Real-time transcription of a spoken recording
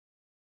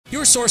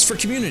Your source for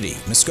community.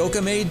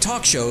 Muskoka-made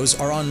talk shows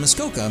are on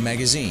Muskoka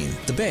Magazine,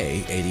 The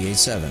Bay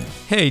 88.7.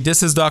 Hey,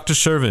 this is Dr.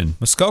 Shervin.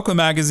 Muskoka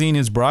Magazine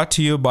is brought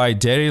to you by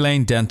Dairy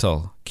Lane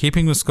Dental,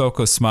 keeping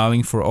Muskoka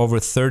smiling for over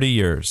 30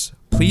 years.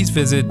 Please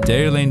visit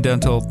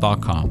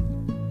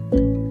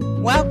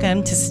dairylanedental.com.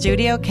 Welcome to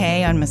Studio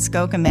K on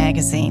Muskoka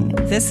Magazine.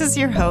 This is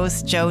your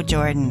host, Joe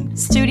Jordan.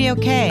 Studio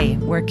K,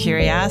 where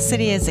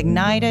curiosity is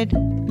ignited,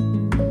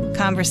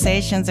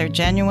 conversations are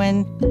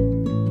genuine,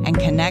 and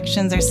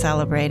connections are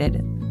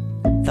celebrated.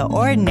 The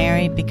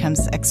ordinary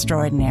becomes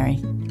extraordinary.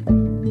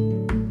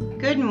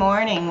 Good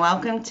morning.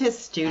 Welcome to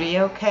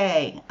Studio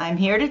K. I'm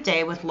here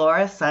today with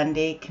Laura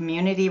Sunday,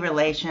 Community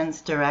Relations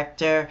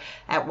Director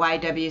at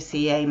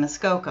YWCA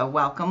Muskoka.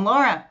 Welcome,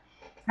 Laura.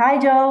 Hi,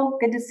 Joe.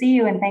 Good to see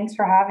you, and thanks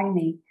for having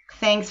me.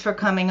 Thanks for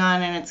coming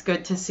on, and it's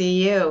good to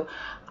see you.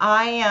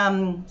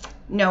 I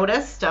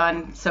noticed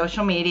on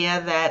social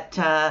media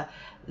that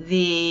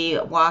the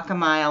Walk a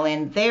Mile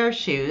in Their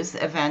Shoes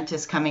event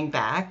is coming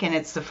back, and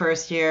it's the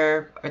first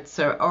year,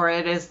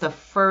 it is the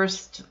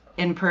first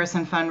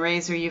in-person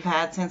fundraiser you've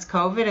had since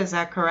COVID. Is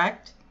that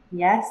correct?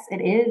 Yes,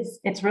 it is.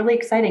 It's really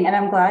exciting, and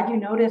I'm glad you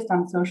noticed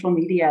on social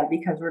media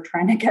because we're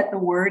trying to get the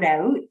word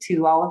out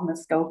to all of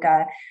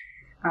Muskoka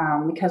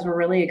because we're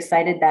really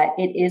excited that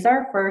it is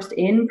our first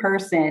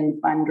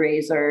in-person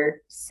fundraiser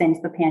since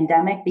the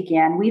pandemic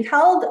began. We've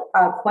held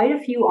quite a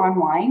few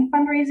online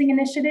fundraising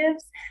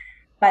initiatives,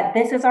 but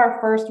this is our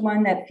first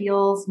one that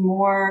feels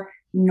more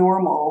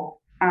normal.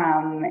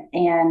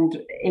 And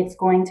it's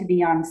going to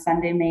be on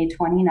Sunday, May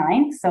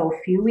 29th, so a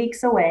few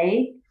weeks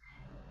away.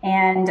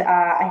 And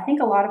I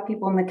think a lot of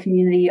people in the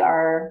community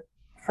are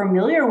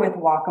familiar with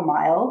Walk a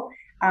Mile.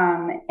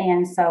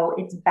 And so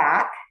it's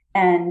back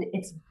and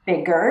it's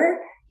bigger.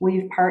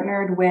 We've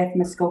partnered with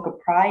Muskoka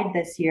Pride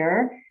this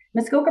year.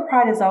 Muskoka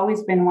Pride has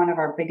always been one of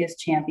our biggest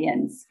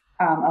champions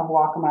of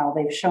Walk a Mile.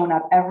 They've shown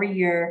up every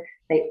year.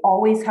 They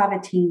always have a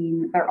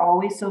team. They're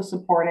always so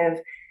supportive.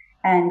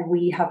 And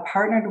we have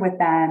partnered with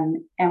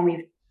them and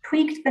we've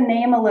tweaked the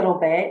name a little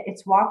bit.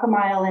 It's Walk a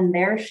Mile in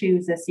Their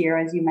Shoes this year,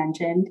 as you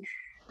mentioned.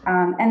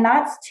 And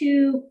that's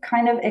to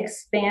kind of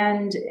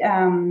expand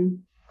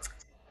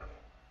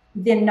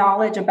the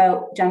knowledge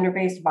about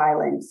gender-based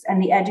violence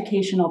and the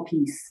educational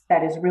piece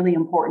that is really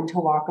important to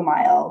Walk a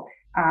Mile.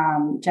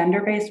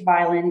 Gender-based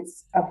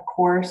violence, of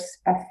course,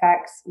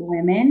 affects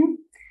women,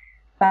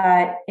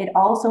 but it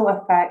also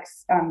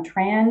affects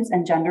trans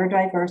and gender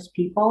diverse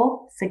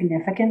people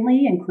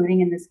significantly,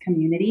 including in this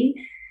community.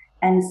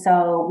 And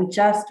so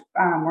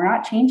we're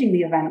not changing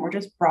the event, we're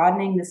just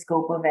broadening the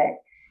scope of it.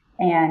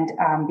 And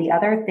the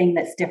other thing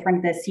that's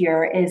different this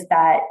year is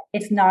that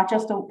it's not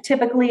just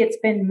typically it's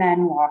been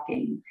men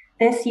walking.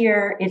 This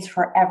year it's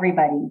for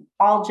everybody,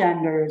 all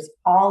genders,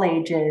 all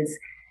ages.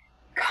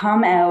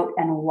 Come out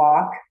and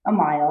walk a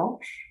mile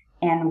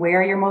and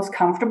wear your most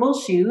comfortable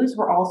shoes.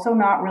 We're also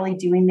not really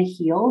doing the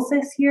heels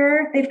this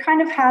year. They've kind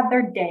of had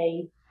their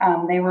day.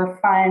 They were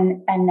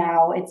fun. And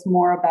now it's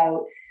more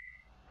about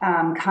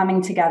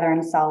coming together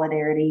in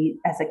solidarity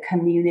as a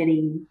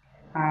community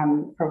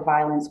for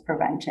violence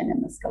prevention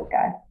in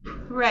Muskoka.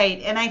 Right.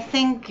 And I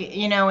think,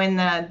 in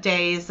the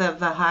days of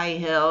the high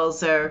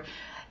heels it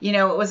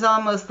was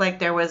almost like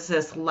there was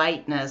this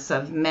lightness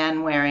of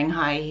men wearing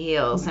high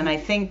heels. Mm-hmm. And I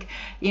think,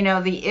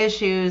 the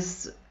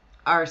issues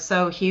are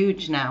so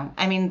huge now.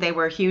 I mean, they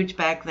were huge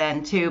back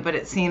then too, but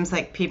it seems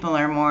like people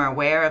are more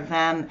aware of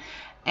them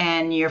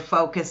and the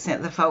focus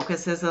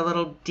is a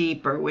little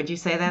deeper. Would you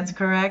say that's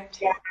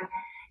correct?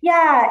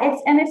 Yeah,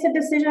 it's a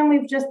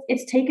decision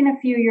it's taken a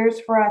few years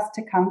for us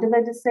to come to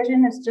the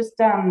decision. It's just,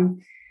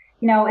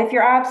 if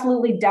you're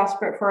absolutely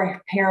desperate for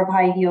a pair of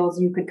high heels,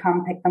 you could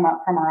come pick them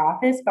up from our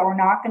office, but we're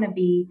not going to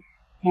be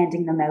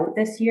handing them out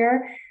this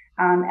year.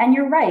 And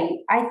you're right.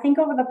 I think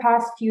over the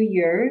past few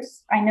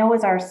years, I know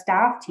as our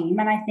staff team,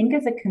 and I think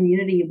as a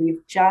community,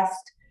 we've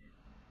just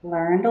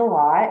learned a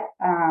lot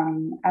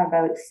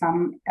about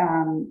some,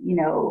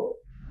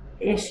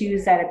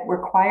 issues that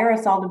require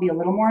us all to be a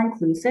little more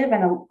inclusive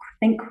and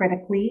think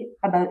critically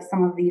about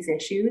some of these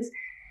issues.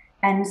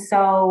 And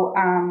so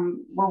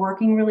we're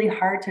working really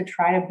hard to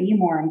try to be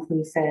more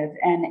inclusive.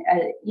 And,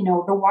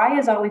 the Y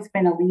has always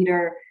been a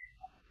leader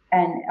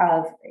and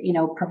of,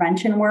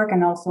 prevention work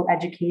and also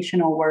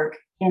educational work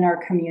in our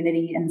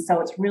community. And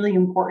so it's really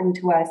important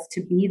to us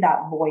to be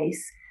that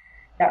voice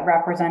that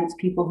represents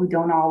people who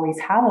don't always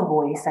have a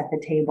voice at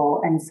the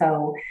table. And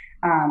so,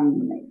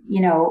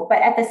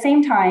 but at the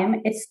same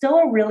time, it's still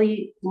a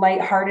really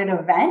lighthearted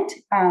event.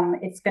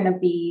 There's going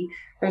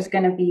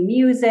to be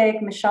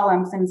music. Michelle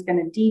Empson's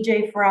going to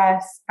DJ for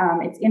us.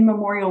 It's in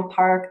Memorial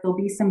Park. There'll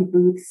be some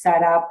booths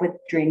set up with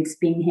drinks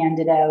being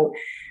handed out.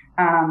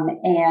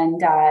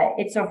 And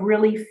it's a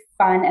really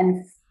fun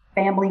and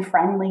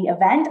family-friendly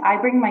event. I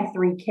bring my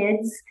 3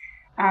 kids.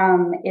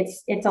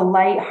 It's a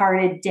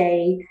lighthearted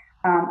day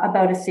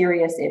about a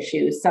serious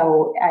issue.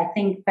 So I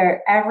think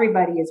that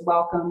everybody is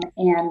welcome.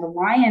 And the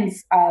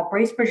Lions,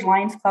 Bracebridge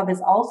Lions Club is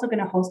also going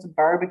to host a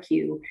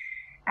barbecue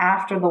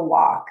after the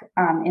walk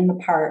in the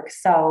park.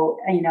 So,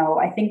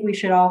 I think we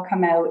should all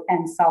come out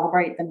and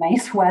celebrate the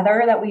nice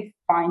weather that we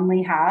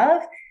finally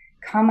have.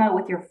 Come out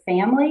with your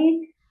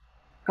family,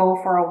 go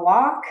for a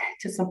walk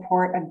to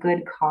support a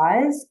good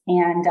cause,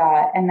 and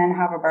then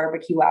have a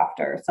barbecue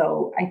after.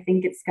 So I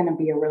think it's going to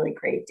be a really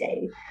great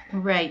day.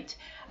 Right.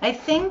 I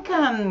think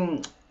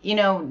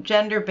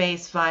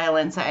gender-based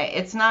violence,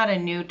 it's not a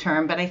new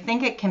term, but I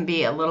think it can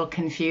be a little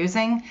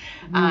confusing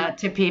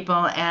to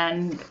people.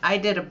 And I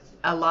did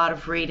a lot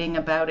of reading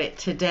about it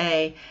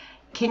today.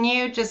 Can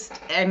you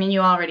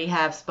you already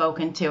have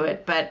spoken to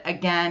it, but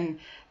again,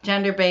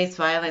 gender-based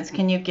violence,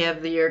 can you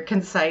give your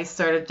concise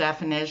sort of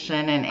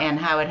definition and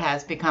how it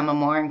has become a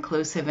more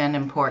inclusive and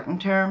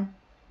important term?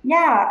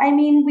 Yeah, I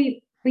mean,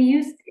 we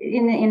use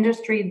in the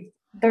industry,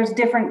 there's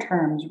different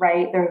terms,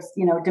 right? There's,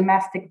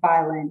 domestic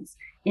violence,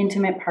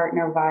 intimate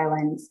partner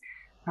violence,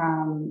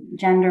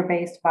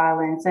 gender-based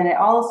violence, and it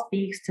all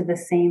speaks to the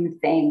same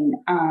thing.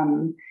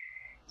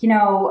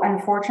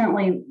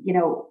 Unfortunately,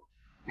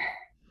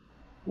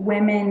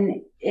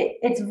 women,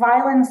 it's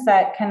violence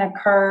that can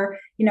occur,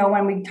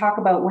 when we talk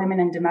about women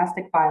and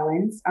domestic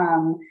violence,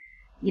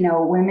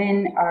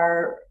 women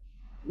are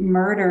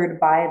murdered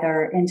by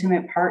their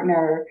intimate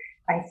partner.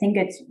 I think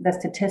the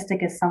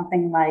statistic is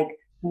something like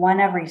 1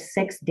 every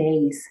 6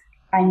 days.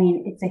 I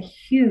mean, it's a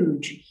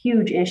huge,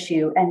 huge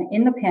issue. And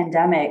in the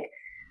pandemic,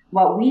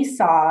 what we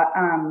saw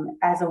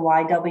as a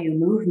YW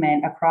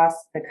movement across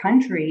the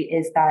country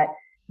is that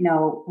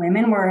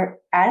women were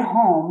at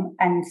home,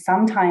 and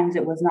sometimes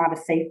it was not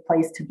a safe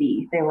place to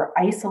be. They were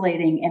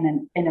isolating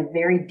in a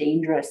very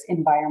dangerous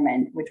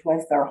environment, which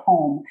was their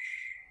home.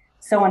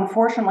 So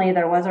unfortunately,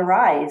 there was a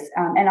rise.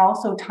 And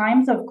also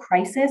times of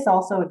crisis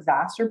also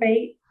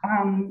exacerbate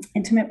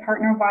intimate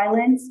partner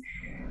violence.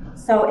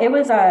 So it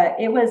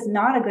was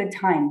not a good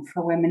time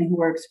for women who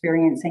were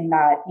experiencing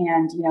that.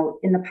 And,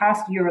 in the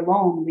past year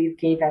alone, we've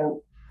gave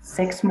out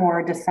 6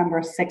 more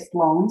December 6th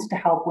loans to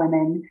help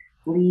women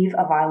leave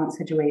a violent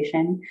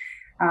situation.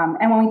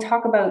 And when we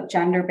talk about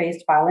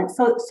gender-based violence,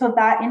 so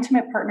that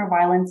intimate partner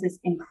violence is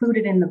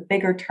included in the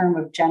bigger term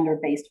of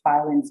gender-based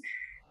violence.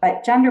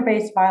 But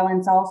gender-based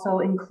violence also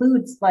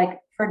includes, like,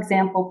 for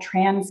example,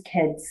 trans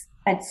kids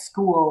at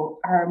school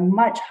are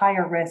much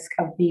higher risk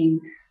of being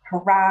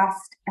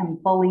harassed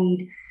and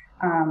bullied.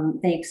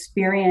 They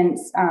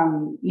experience,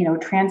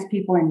 trans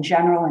people in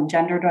general and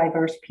gender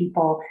diverse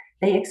people,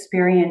 they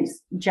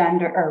experience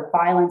gender or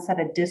violence at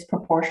a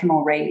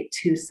disproportional rate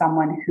to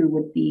someone who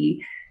would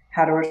be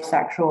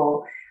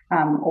heterosexual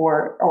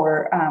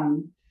or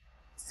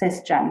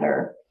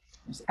cisgender.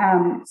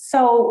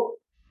 So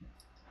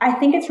I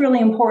think it's really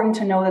important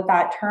to know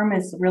that term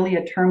is really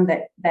a term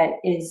that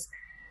is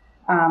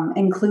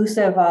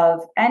inclusive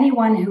of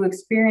anyone who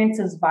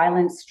experiences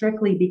violence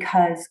strictly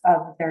because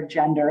of their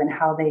gender and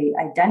how they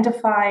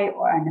identify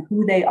and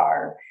who they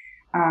are.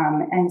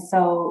 And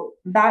so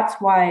that's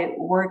why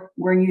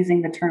we're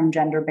using the term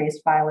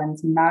gender-based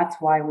violence, and that's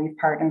why we've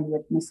partnered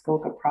with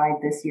Muskoka Pride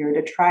this year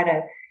to try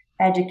to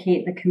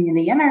educate the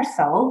community and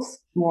ourselves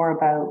more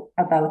about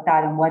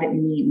that and what it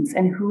means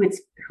and who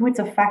it's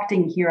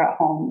affecting here at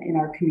home in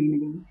our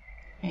community.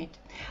 Right.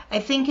 I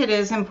think it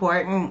is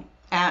important.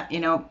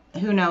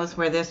 Who knows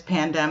where this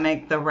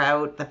pandemic,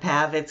 the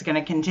path it's going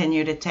to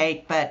continue to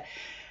take, but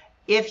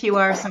if you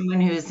are someone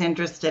who's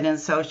interested in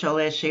social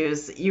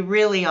issues, you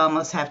really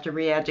almost have to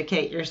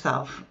re-educate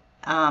yourself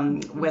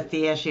with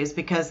the issues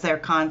because they're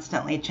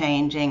constantly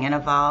changing and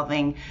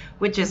evolving,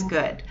 which is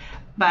good.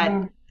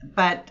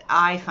 But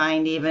I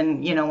find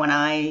even, when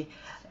I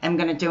am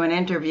going to do an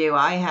interview,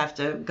 I have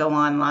to go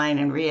online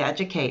and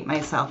re-educate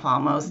myself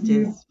almost.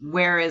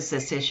 Where is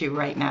this issue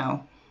right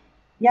now?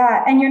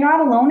 Yeah, and you're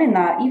not alone in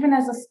that, even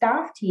as a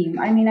staff team.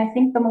 I mean, I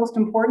think the most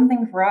important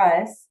thing for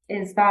us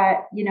is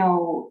that,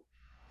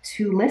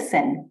 to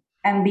listen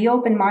and be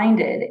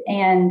open-minded.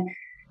 And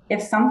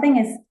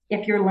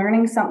if you're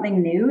learning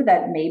something new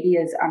that maybe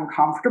is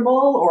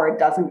uncomfortable or it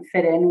doesn't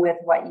fit in with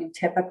what you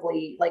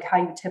typically, like how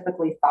you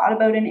typically thought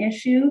about an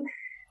issue,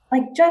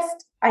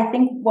 I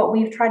think what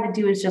we've tried to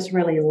do is just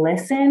really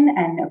listen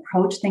and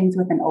approach things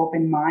with an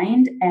open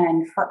mind.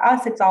 And for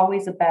us, it's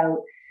always about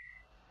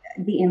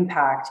the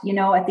impact.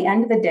 At the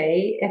end of the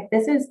day,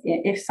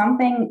 if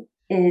something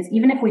is,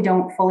 even if we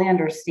don't fully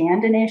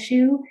understand an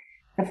issue,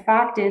 the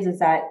fact is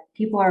that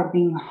people are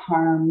being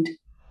harmed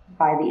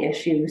by the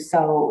issue.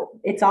 So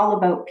it's all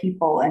about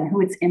people and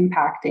who it's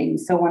impacting.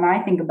 So when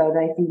I think about it,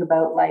 I think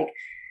about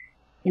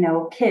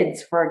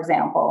kids, for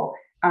example.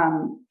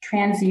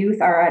 Trans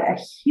youth are at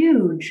a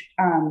huge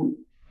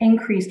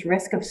increased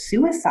risk of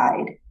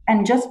suicide.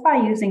 And just by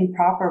using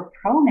proper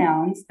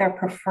pronouns, their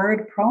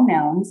preferred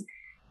pronouns,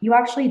 you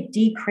actually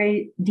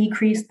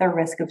decrease their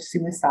risk of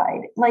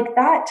suicide. Like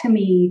that to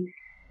me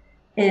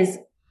is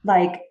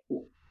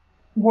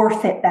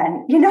worth it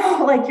then, you're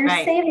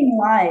right. Saving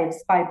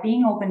lives by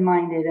being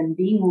open-minded and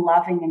being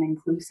loving and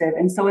inclusive.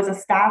 And so as a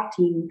staff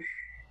team,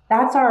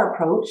 that's our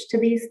approach to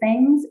these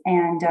things.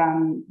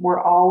 And we're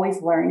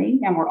always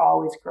learning and we're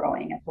always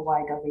growing at the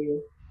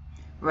YW.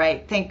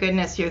 Right. Thank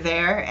goodness you're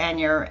there and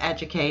you're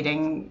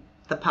educating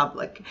the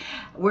public.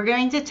 We're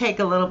going to take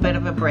a little bit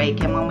of a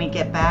break, and when we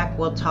get back,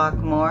 we'll talk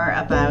more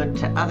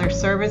about other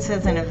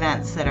services and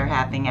events that are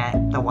happening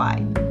at the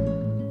Y.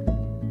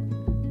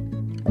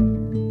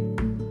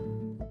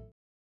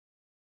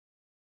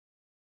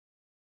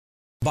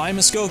 By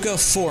Muskoka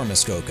for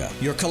Muskoka,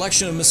 your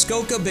collection of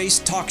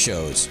Muskoka-based talk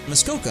shows.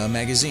 Muskoka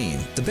Magazine,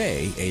 The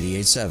Bay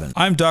 88.7.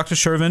 I'm Dr.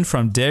 Shervin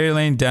from Dairy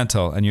Lane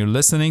Dental, and you're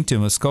listening to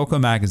Muskoka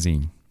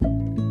Magazine.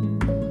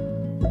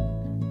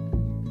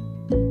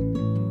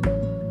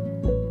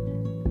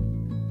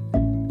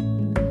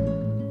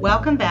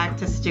 Welcome back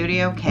to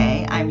Studio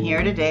K. I'm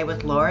here today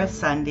with Laura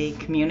Sunday,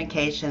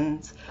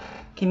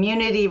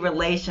 Community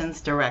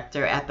Relations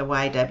Director at the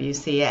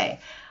YWCA.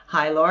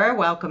 Hi, Laura.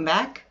 Welcome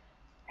back.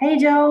 Hey,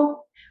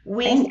 Joe.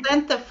 We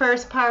spent the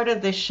first part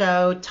of the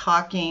show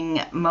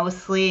talking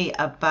mostly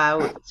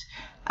about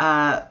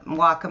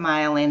Walk a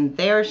Mile in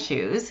their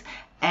shoes,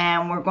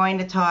 and we're going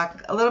to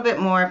talk a little bit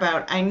more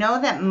about, I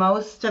know that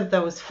most of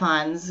those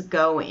funds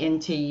go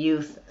into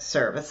youth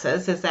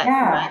services. Is that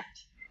correct?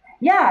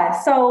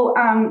 Yeah, so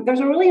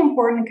there's a really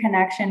important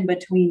connection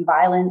between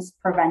violence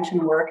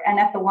prevention work, and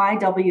at the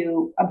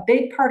YW, a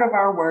big part of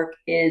our work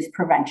is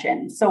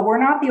prevention. So we're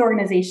not the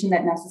organization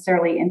that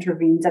necessarily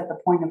intervenes at the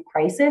point of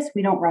crisis.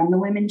 We don't run the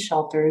women's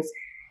shelters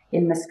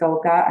in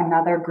Muskoka.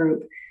 Another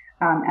group,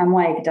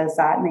 MWAG, does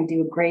that, and they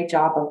do a great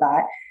job of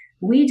that.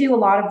 We do a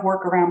lot of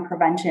work around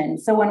prevention.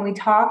 So when we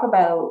talk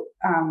about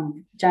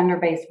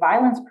gender-based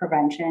violence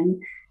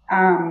prevention,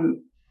 a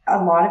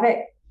lot of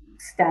it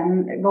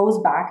goes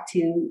back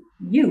to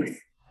youth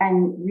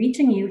and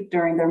reaching youth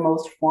during their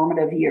most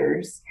formative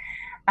years.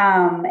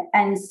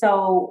 And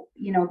so,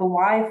 the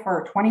Y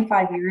for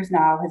 25 years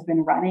now has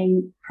been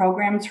running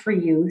programs for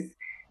youth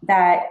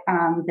that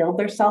build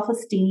their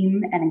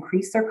self-esteem and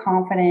increase their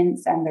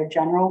confidence and their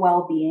general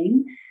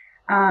well-being.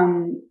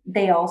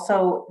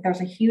 There's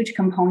a huge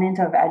component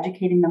of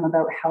educating them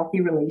about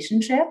healthy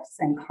relationships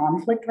and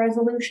conflict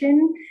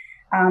resolution.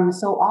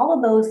 So all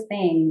of those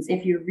things,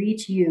 if you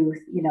reach youth,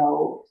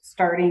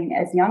 starting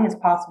as young as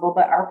possible,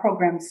 but our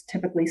programs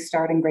typically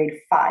start in grade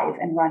 5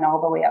 and run all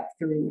the way up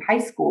through high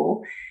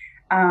school.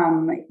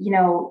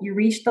 You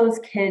reach those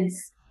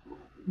kids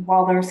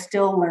while they're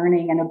still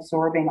learning and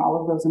absorbing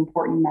all of those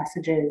important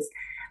messages.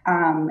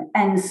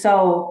 And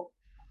so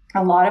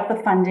a lot of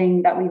the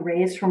funding that we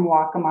raise from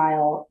Walk a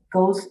Mile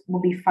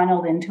will be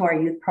funneled into our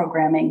youth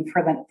programming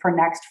for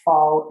next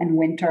fall and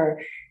winter,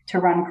 to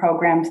run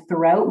programs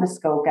throughout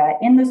Muskoka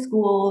in the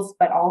schools,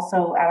 but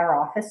also at our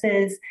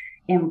offices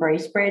in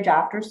Bracebridge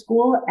after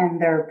school.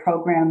 And there are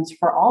programs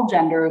for all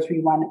genders.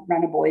 We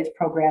run a boys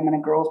program and a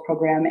girls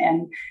program,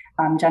 and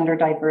gender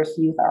diverse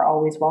youth are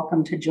always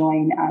welcome to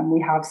join.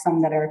 We have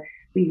some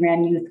we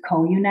ran Youth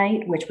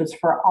Co-Unite, which was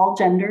for all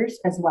genders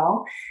as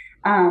well.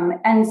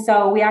 And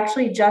so we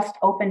actually just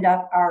opened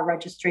up our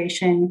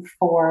registration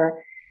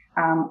for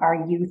our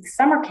youth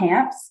summer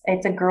camps.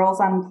 It's a Girls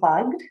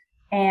Unplugged,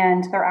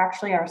 and there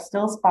actually are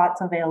still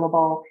spots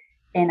available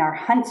in our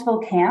Huntsville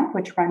camp,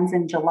 which runs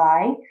in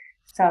July.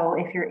 So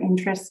if you're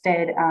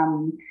interested,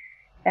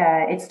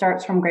 it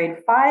starts from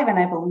grade 5, and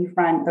I believe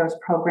there's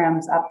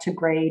programs up to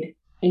grade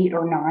 8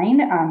 or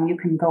 9. You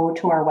can go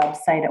to our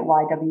website at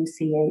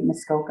YWCA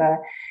Muskoka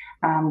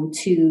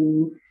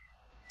to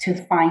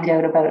find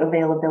out about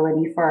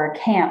availability for our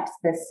camps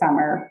this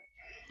summer.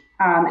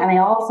 And I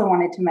also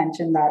wanted to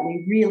mention that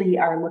we really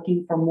are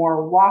looking for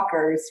more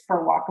walkers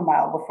for Walk a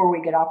Mile before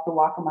we get off the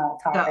Walk a Mile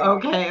topic.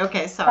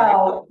 Okay, sorry.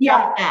 So,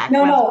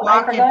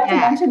 I forgot to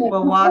mention it.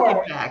 We'll walk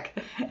it back.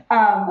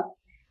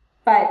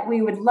 But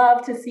we would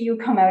love to see you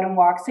come out and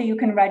walk. So you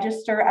can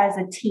register as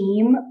a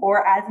team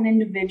or as an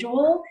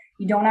individual.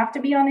 You don't have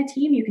to be on a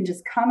team. You can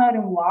just come out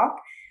and walk.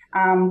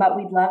 But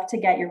we'd love to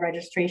get your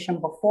registration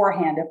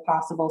beforehand if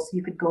possible. So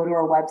you could go to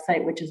our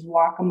website, which is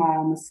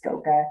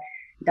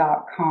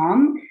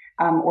walkamilemuskoka.com,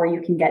 or you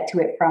can get to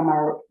it from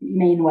our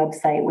main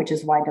website, which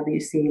is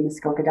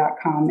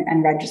ywcamuskoka.com,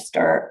 and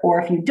register. Or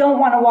if you don't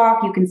want to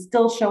walk, you can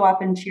still show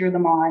up and cheer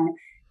them on,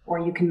 or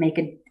you can make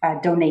a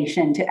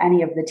donation to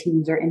any of the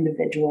teams or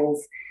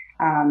individuals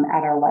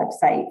at our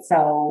website.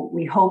 So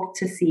we hope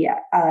to see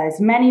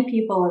as many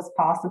people as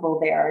possible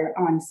there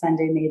on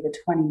Sunday, May the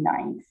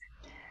 29th.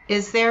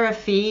 Is there a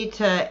fee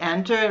to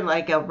enter,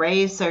 like a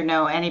race, or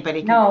no,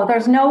 anybody can? No,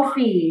 there's no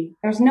fee.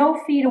 There's no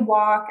fee to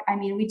walk. I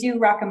mean, we do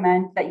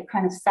recommend that you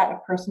kind of set a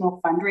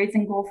personal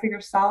fundraising goal for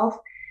yourself.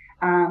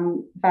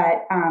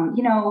 But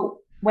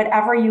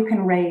whatever you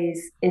can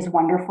raise is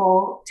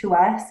wonderful to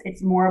us.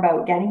 It's more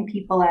about getting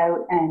people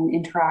out and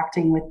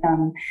interacting with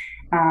them.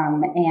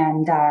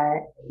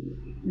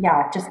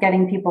 Just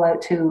getting people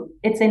out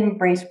it's in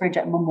Bracebridge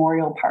at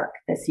Memorial Park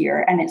this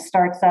year, and it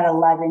starts at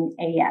 11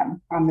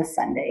 a.m. on the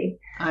Sunday.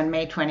 On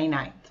May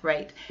 29th,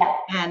 right? Yeah.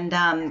 And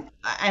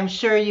I'm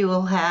sure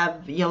you'll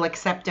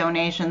accept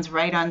donations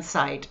right on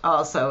site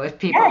also if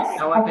people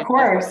show up. Yes, of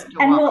course.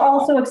 And we'll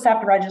also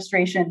accept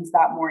registrations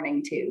that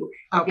morning too.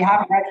 Okay. If you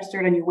haven't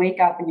registered and you wake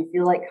up and you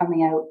feel like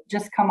coming out,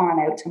 just come on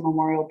out to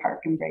Memorial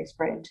Park in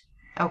Bracebridge.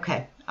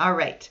 Okay. All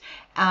right.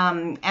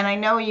 And I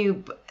know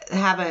you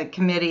have a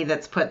committee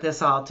that's put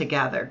this all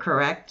together,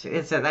 correct?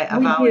 Is it a We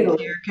do.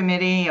 volunteer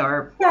committee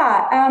or?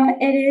 Yeah,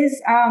 it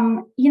is.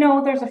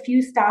 There's a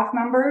few staff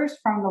members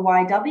from the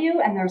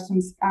YW, and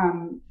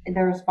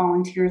there's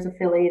volunteers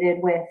affiliated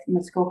with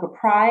Muskoka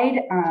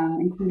Pride,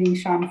 including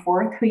Sean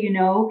Forth, who you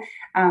know.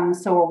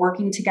 So we're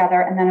working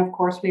together, and then of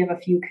course we have a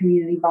few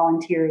community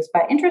volunteers.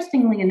 But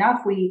interestingly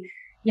enough,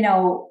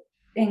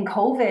 in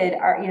COVID,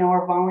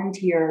 our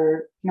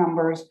volunteer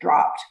numbers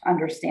dropped.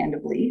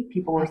 Understandably,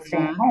 people were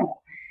staying home.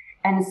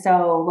 And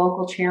so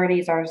local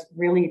charities are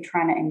really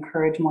trying to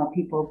encourage more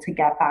people to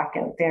get back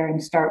out there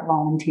and start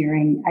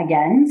volunteering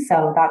again.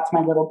 So that's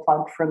my little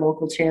plug for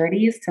local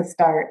charities to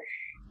start,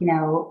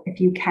 if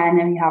you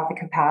can and you have the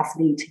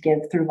capacity to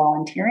give through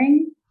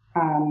volunteering,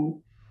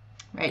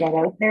 right. Get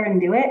out there and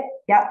do it.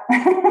 Yeah.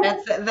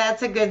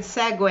 That's a good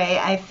segue,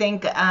 I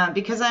think,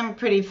 because I'm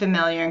pretty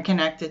familiar and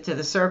connected to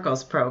the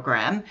Circles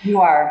program.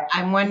 You are.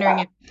 I'm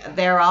wondering if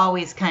they're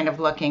always kind of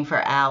looking for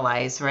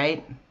allies,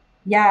 right?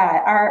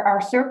 Yeah, our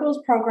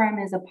Circles program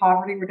is a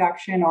poverty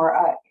reduction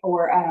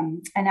or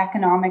an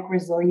economic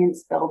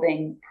resilience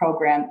building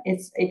program.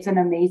 It's an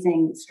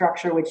amazing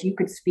structure, which you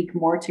could speak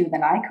more to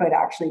than I could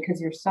actually,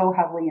 because you're so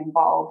heavily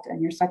involved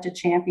and you're such a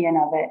champion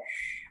of it.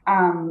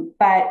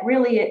 But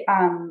really,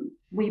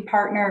 we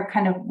partner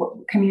kind of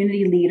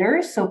community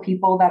leaders, so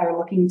people that are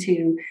looking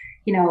to,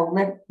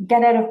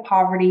 get out of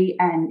poverty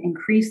and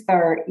increase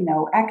their,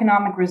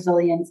 economic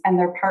resilience, and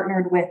they're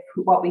partnered with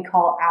what we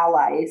call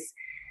allies.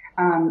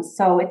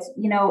 So it's,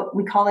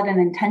 we call it an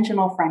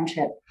intentional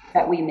friendship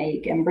that we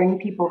make and bring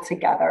people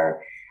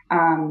together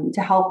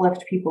to help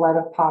lift people out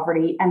of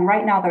poverty. And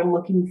right now they're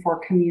looking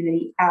for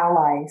community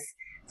allies.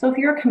 So if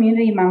you're a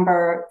community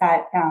member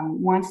that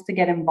wants to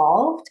get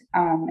involved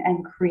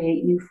and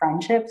create new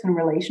friendships and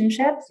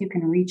relationships, you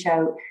can reach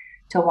out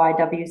to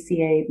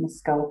YWCA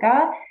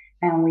Muskoka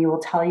and we will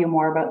tell you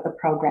more about the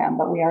program.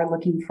 But we are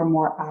looking for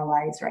more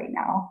allies right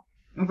now.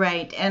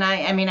 Right. And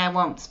I mean, I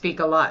won't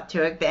speak a lot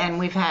to it. And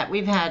we've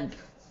had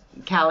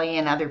Kelly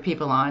and other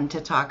people on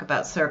to talk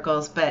about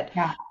Circles, but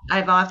yeah.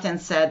 I've often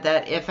said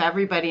that if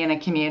everybody in a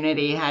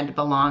community had to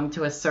belong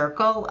to a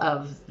circle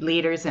of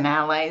leaders and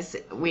allies,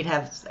 we'd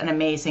have an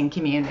amazing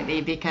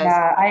community, because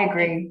I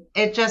agree.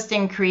 It just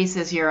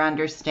increases your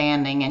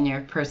understanding and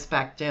your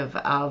perspective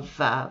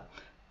of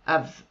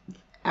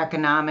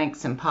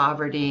economics and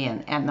poverty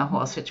and the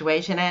whole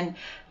situation. And,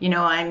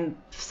 I'm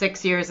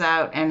 6 years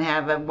out and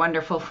have a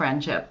wonderful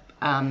friendship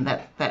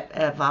that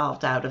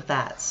evolved out of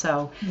that.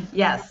 So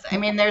yes, I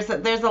mean, there's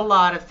a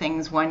lot of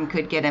things one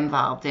could get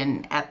involved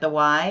in at the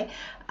Y.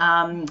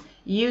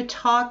 You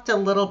talked a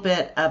little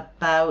bit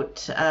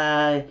about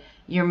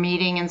your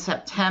meeting in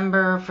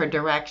September for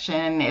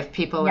direction. If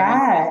people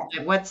are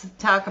interested,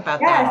 talk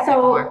about that. Yeah,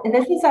 so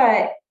this is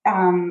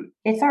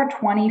it's our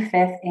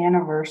 25th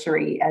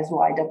anniversary as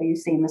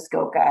YWCA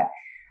Muskoka.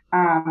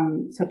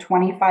 So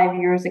 25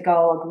 years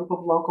ago, a group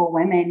of local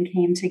women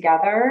came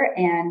together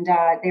and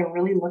they were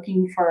really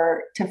looking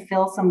to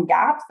fill some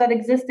gaps that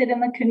existed in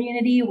the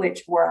community,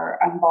 which were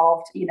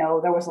involved,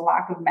 there was a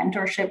lack of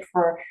mentorship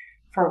for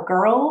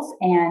girls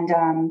and,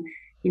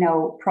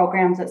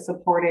 programs that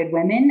supported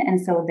women.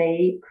 And so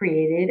they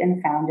created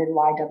and founded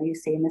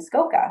YWCA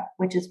Muskoka,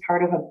 which is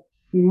part of a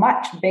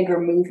much bigger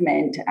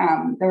movement.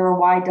 There are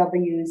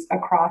YWs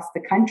across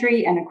the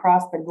country and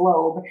across the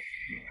globe.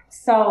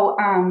 So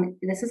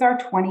this is our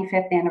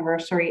 25th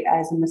anniversary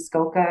as a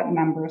Muskoka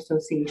member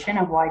association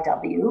of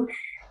YW.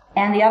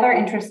 And the other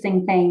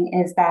interesting thing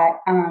is that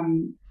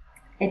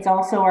it's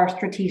also our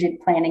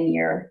strategic planning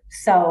year.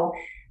 So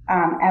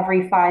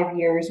every 5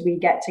 years we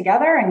get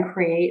together and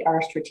create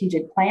our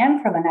strategic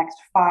plan for the next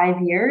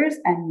 5 years.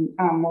 And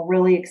we're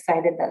really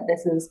excited that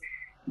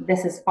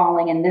this is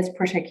falling in this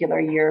particular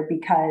year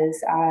because,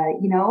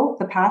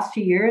 the past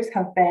 2 years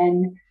have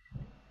been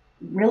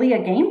really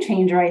a game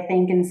changer, I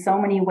think, in so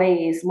many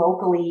ways,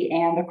 locally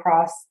and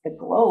across the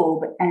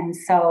globe. And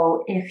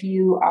so if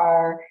you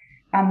are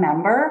a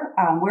member,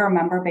 we're a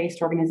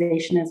member-based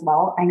organization as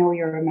well. I know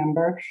you're a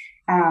member.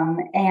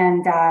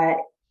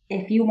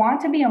 If you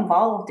want to be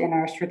involved in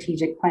our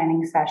strategic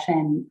planning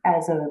session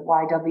as a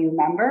YW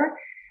member,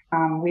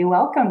 we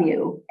welcome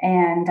you.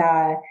 And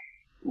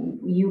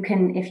you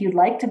can, if you'd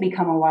like to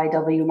become a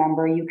YW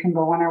member, you can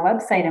go on our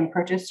website and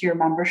purchase your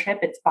membership.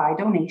 It's by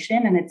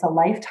donation and it's a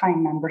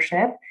lifetime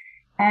membership.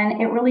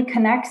 And it really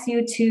connects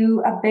you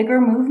to a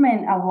bigger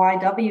movement of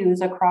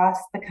YWs across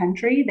the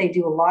country. They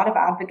do a lot of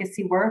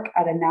advocacy work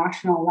at a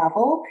national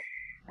level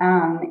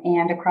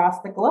and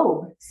across the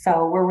globe.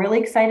 So we're really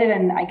excited.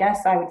 And I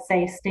guess I would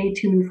say stay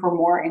tuned for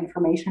more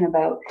information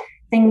about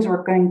things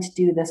we're going to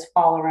do this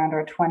fall around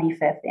our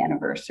 25th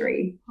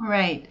anniversary.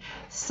 Right.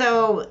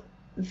 So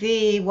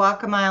the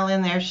Walk a Mile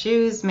in Their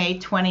Shoes, May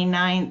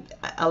 29th,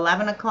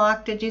 11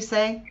 o'clock, did you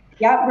say?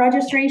 Yeah,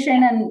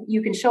 registration, and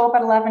you can show up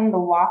at 11. The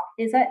walk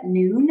is at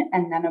noon,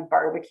 and then a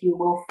barbecue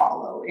will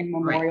follow in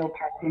Memorial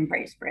Park in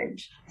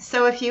Bracebridge.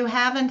 So if you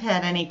haven't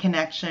had any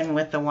connection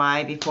with the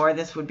Y before,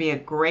 this would be a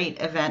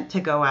great event to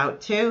go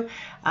out to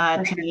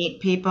meet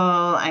people.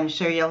 I'm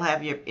sure you'll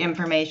have your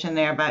information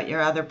there about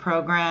your other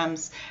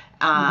programs.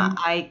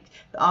 I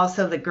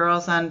also, the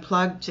Girls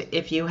Unplugged,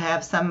 if you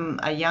have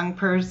a young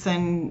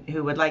person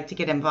who would like to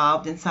get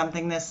involved in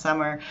something this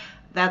summer,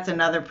 that's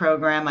another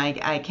program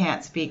I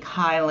can't speak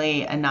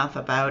highly enough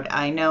about.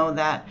 I know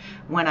that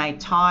when I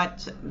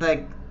taught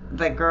the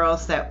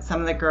girls, that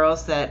some of the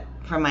girls that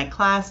from my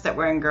class that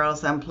were in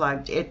Girls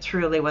Unplugged, it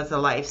truly was a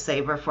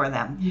lifesaver for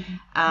them.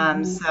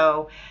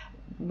 So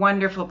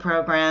wonderful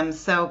programs.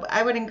 So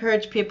I would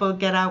encourage people to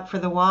get out for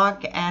the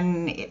walk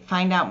and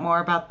find out more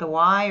about the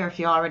Y, or if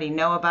you already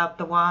know about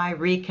the Y,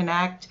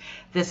 reconnect.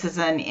 This is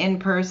an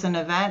in-person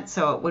event,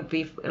 so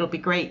it'll be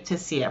great to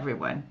see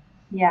everyone.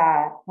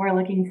 Yeah, we're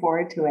looking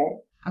forward to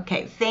it.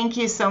 Okay, thank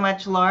you so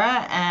much,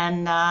 Laura,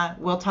 and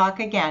we'll talk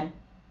again.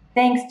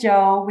 Thanks,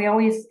 Joe.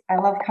 I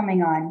love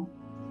coming on.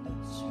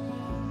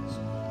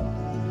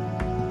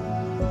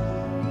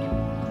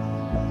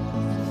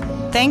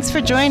 Thanks for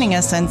joining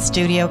us on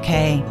Studio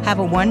K. Have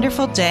a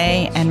wonderful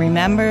day, and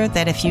remember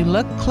that if you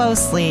look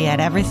closely at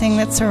everything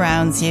that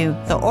surrounds you,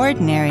 the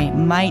ordinary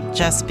might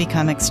just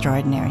become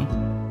extraordinary.